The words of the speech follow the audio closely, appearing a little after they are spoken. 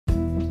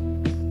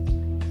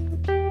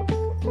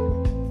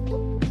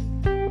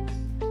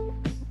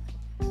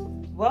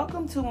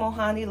welcome to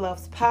Mohani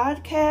Loves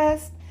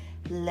Podcast.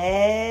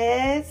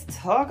 Let's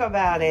talk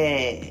about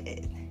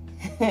it.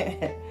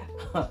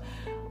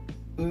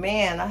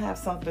 Man, I have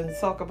something to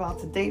talk about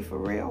today, for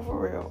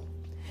real.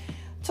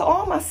 To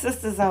all my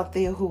sisters out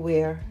there who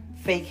wear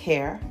fake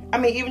hair, I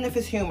mean, even if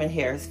it's human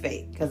hair, it's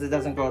fake because it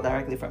doesn't grow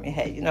directly from your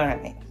head. You know what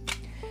I mean?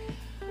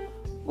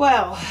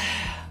 Well,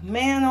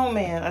 man, oh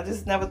man, I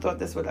just never thought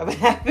this would ever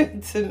happen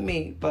to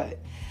me, but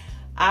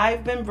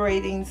I've been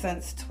braiding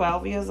since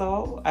 12 years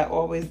old. I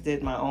always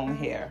did my own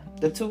hair.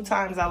 The 2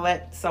 times I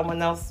let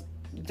someone else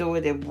do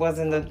it, it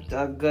wasn't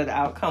a good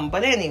outcome.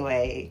 But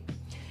anyway,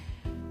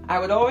 I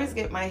would always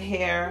get my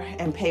hair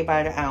and pay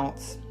by the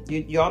ounce.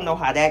 Y'all know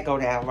how that go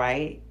down,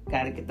 right?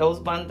 Got to get those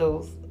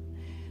bundles.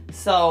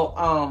 So,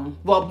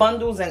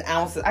 bundles and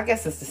ounces, I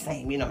guess it's the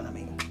same, you know what I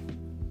mean?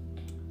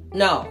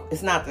 No,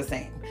 it's not the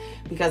same.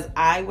 Because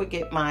I would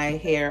get my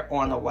hair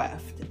on a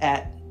weft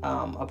at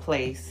a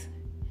place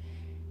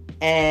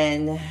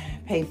and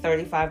pay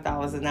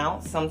 $35 an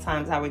ounce.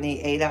 Sometimes I would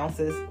need 8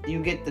 ounces.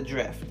 You get the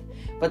drift.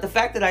 But the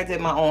fact that I did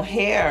my own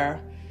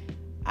hair,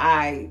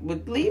 I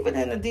would leave it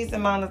in a decent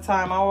amount of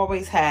time. I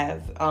always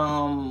have.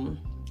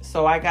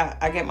 So I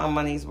get my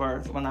money's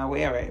worth when I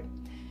wear it.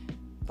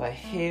 But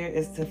here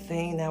is the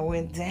thing that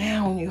went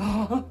down,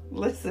 y'all.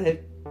 Listen.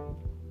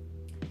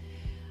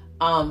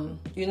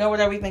 You know,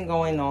 with everything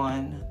going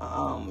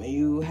on,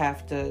 you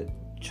have to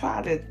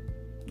try to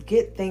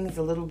get things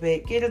a little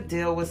bit, get a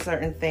deal with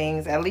certain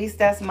things. At least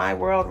that's my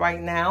world right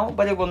now,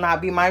 but it will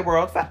not be my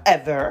world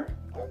forever.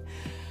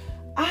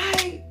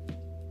 I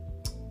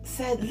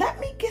said, let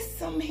me get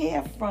some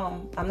hair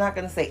from, I'm not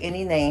going to say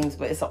any names,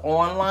 but it's an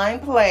online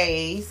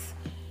place,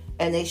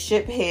 and they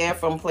ship hair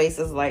from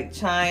places like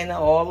China,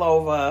 all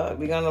over.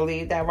 We're going to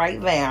leave that right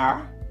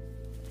there.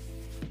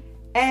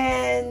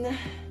 And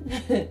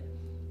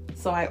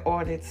so I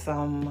ordered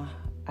some,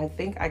 I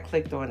think I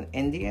clicked on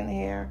Indian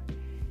hair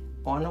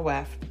on the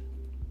weft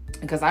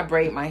because I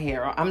braid my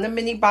hair. I'm the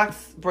mini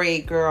box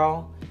braid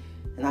girl.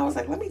 And I was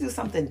like, let me do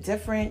something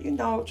different,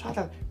 try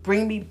to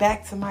bring me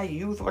back to my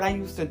youth, what I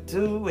used to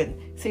do,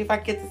 and see if I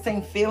get the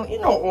same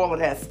feeling. All of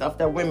that stuff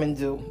that women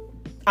do.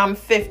 I'm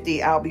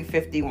 50, I'll be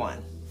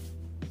 51.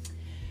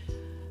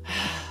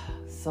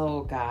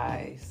 So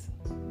guys,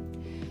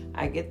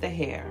 I get the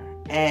hair.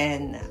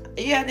 And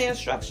yeah, the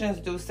instructions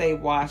do say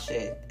wash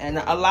it. And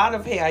a lot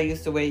of hair I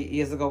used to wear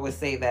years ago would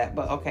say that.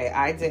 But okay,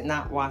 I did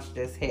not wash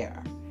this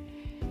hair.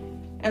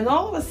 And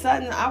all of a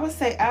sudden, I would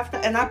say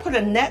and I put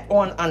a net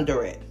on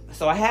under it.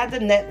 So I had the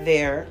net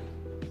there.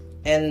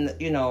 And,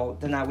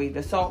 then I weaved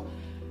it. So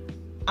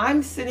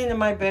I'm sitting in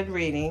my bed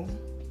reading.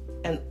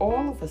 And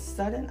all of a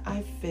sudden,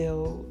 I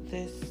feel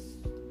this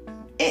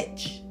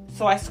itch.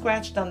 So I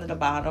scratched under the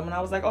bottom. And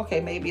I was like, okay,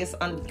 maybe it's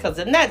because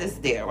the net is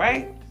there,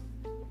 right?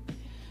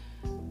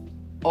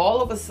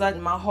 All of a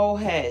sudden, my whole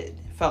head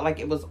felt like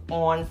it was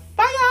on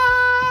fire.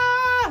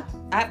 I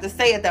have to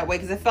say it that way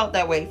because it felt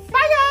that way.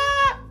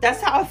 Fire! That's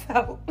how it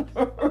felt.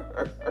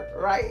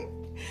 Right?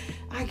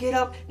 I get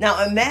up.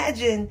 Now,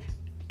 imagine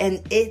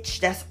an itch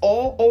that's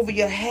all over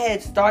your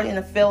head starting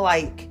to feel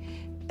like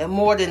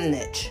more than an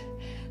itch.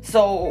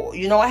 So,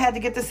 I had to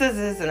get the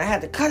scissors and I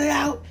had to cut it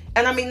out.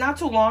 And I mean, not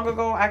too long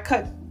ago, I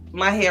cut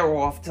my hair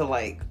off to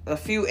like a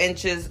few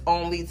inches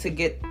only to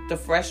get the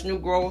fresh new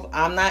growth.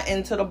 I'm not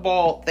into the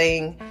bald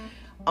thing.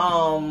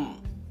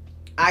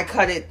 I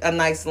cut it a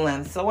nice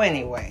length. So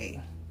anyway,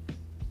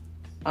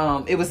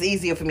 it was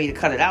easier for me to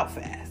cut it out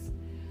fast.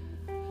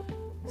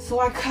 So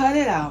I cut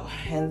it out,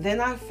 and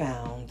then I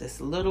found this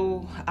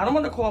little, I don't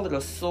want to call it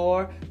a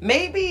sore,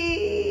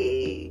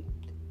 maybe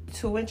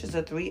 2 inches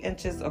or 3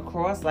 inches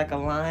across, like a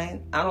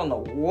line. I don't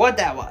know what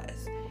that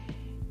was.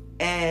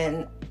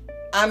 And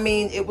I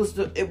mean, it was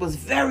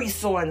very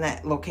sore in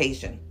that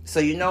location.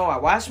 So, I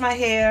washed my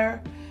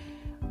hair.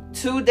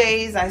 2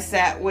 days I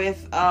sat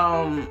with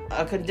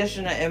a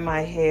conditioner in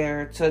my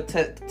hair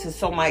to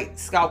so my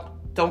scalp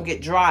don't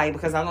get dry,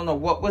 because I don't know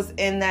what was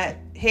in that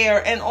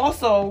hair. And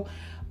also,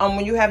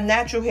 when you have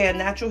natural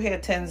hair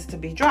tends to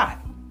be dry.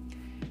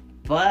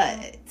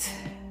 But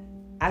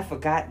I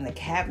forgot in the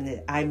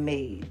cabinet I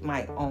made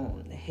my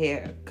own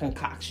hair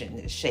concoction.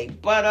 It's shea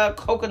butter,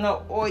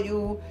 coconut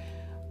oil,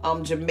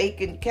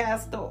 Jamaican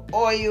castor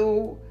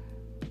oil,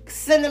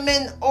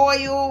 cinnamon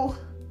oil,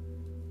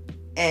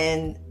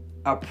 and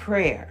a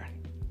prayer.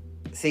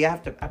 See, I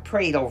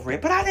prayed over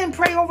it, but I didn't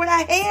pray over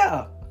that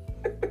hair.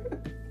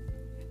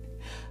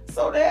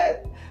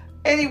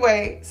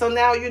 So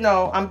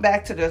now, I'm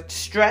back to the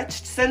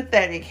stretched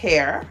synthetic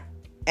hair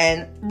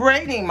and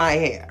braiding my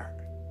hair.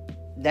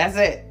 That's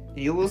it.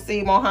 You will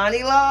see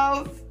Mohani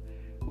Love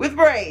with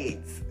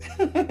braids.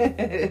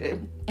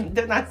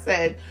 Then I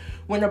said,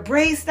 when the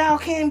braid style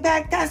came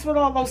back, that's what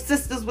all those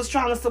sisters was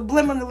trying to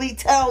subliminally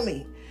tell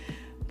me.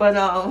 But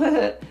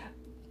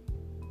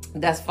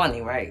that's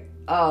funny, right?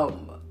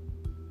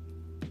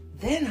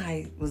 Then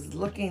I was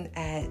looking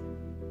at,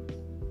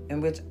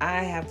 in which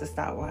I have to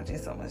stop watching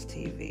so much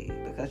TV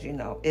because,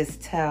 it's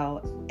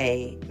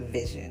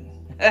television.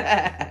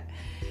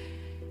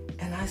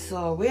 And I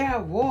saw, we're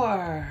at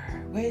war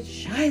with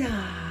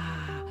China.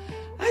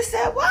 I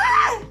said,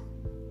 what?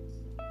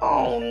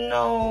 Oh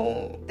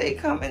no, they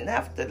coming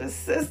after the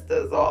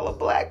sisters, all the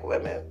black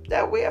women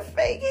that wear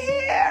fake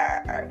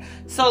hair.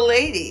 So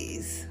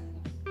ladies,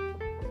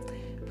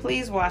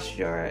 please wash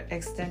your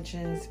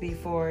extensions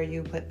before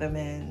you put them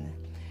in.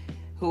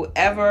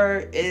 Whoever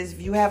is,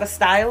 if you have a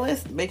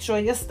stylist, make sure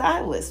your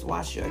stylist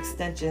wash your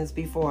extensions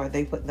before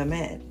they put them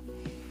in.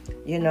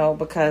 You know,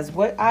 because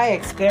what I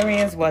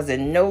experienced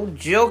wasn't no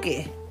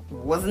joking.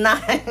 Was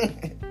not.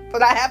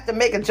 But I have to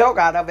make a joke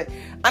out of it.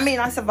 I mean,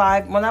 I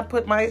survived when I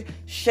put my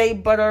shea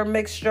butter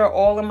mixture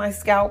all in my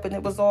scalp and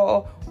it was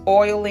all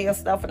oily and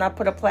stuff, and I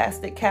put a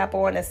plastic cap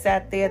on and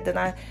sat there. Then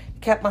I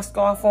kept my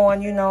scarf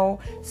on, you know.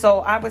 So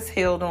I was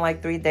healed in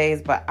like 3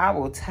 days. But I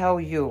will tell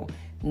you,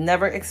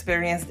 never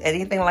experienced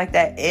anything like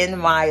that in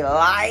my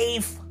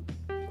life.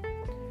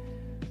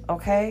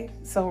 Okay?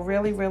 So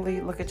really, really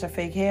look at your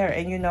fake hair.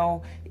 And, you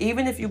know,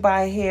 even if you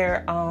buy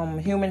hair,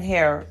 human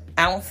hair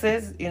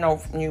ounces, you know,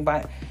 when you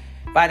buy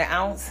the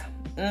ounce,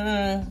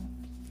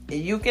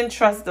 you can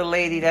trust the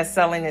lady that's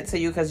selling it to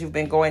you because you've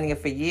been going here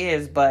for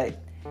years, but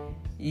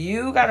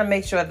you got to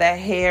make sure that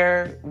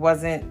hair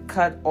wasn't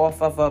cut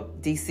off of a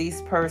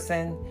deceased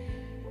person.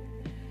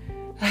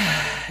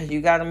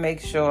 You got to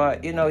make sure,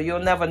 you know, you'll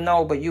never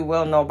know, but you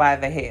will know by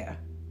the hair.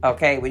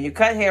 Okay, when you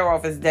cut hair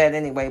off, it's dead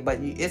anyway, but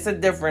it's a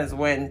difference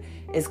when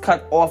it's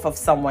cut off of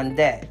someone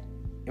dead.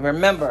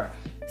 Remember,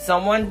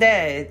 someone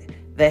dead,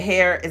 the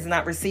hair is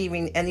not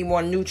receiving any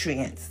more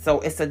nutrients. So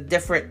it's a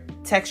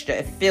different texture.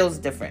 It feels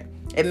different.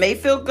 It may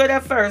feel good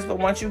at first, but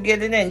once you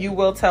get it in, you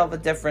will tell the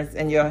difference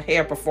in your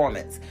hair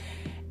performance.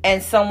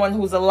 And someone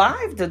who's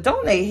alive to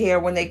donate hair,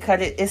 when they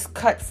cut it, it's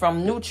cut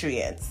from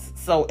nutrients.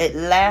 So it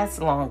lasts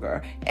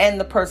longer. And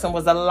the person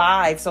was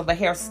alive, so the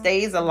hair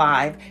stays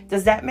alive.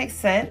 Does that make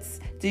sense?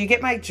 Do you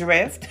get my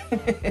drift?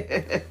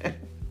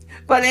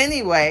 But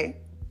anyway,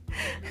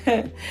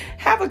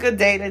 have a good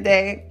day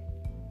today.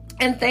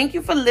 And thank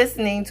you for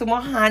listening to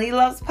Mohani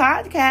Loves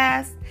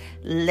Podcast.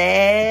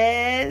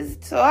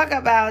 Let's talk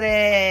about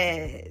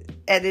it.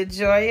 And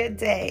enjoy your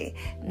day.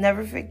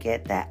 Never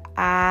forget that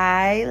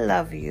I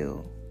love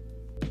you.